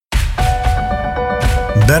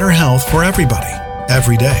better health for everybody,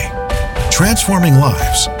 every day. Transforming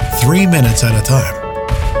lives, 3 minutes at a time.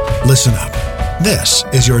 Listen up. This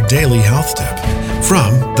is your daily health tip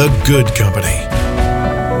from The Good Company.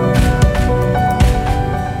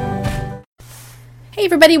 Hey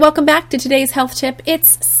everybody, welcome back to today's health tip.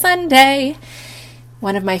 It's Sunday,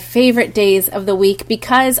 one of my favorite days of the week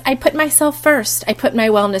because I put myself first. I put my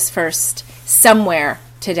wellness first somewhere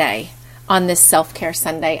today on this self-care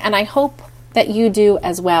Sunday, and I hope that you do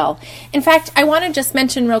as well. In fact, I want to just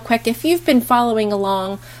mention real quick, if you've been following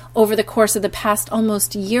along over the course of the past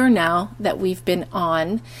almost year now that we've been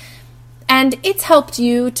on, and it's helped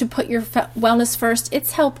you to put your wellness first.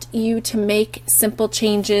 It's helped you to make simple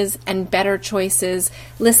changes and better choices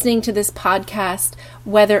listening to this podcast,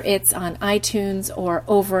 whether it's on iTunes or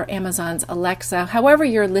over Amazon's Alexa, however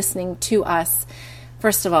you're listening to us.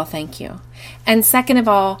 First of all, thank you. And second of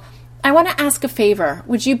all, I want to ask a favor.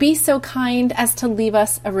 Would you be so kind as to leave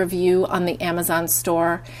us a review on the Amazon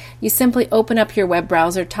store? You simply open up your web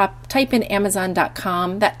browser, type in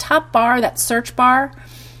Amazon.com, that top bar, that search bar.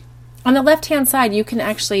 On the left-hand side, you can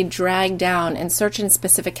actually drag down and search in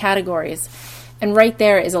specific categories. And right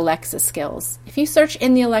there is Alexa Skills. If you search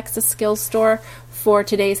in the Alexa Skills store for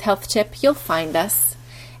today's health tip, you'll find us.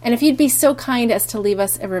 And if you'd be so kind as to leave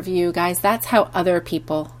us a review, guys, that's how other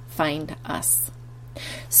people find us.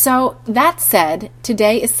 So that said,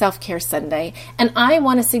 today is Self-Care Sunday, and I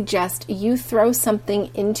want to suggest you throw something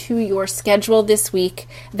into your schedule this week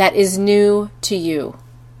that is new to you.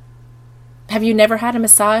 Have you never had a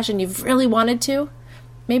massage and you've really wanted to?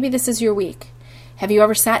 Maybe this is your week. Have you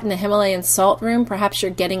ever sat in the Himalayan salt room? Perhaps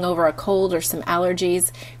you're getting over a cold or some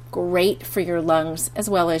allergies. Great for your lungs as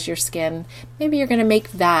well as your skin. Maybe you're going to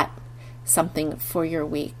make that something for your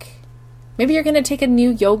week. Maybe you're going to take a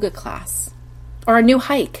new yoga class or a new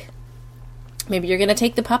hike. Maybe you're going to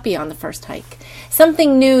take the puppy on the first hike.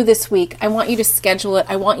 Something new this week. I want you to schedule it.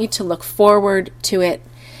 I want you to look forward to it.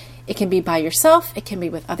 It can be by yourself. It can be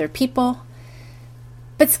with other people.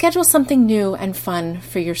 But schedule something new and fun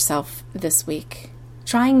for yourself this week.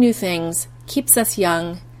 Trying new things keeps us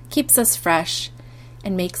young, keeps us fresh,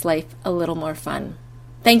 and makes life a little more fun.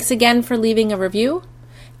 Thanks again for leaving a review.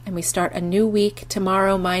 And we start a new week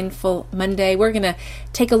tomorrow, Mindful Monday. We're going to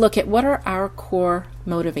take a look at what are our core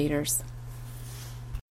motivators.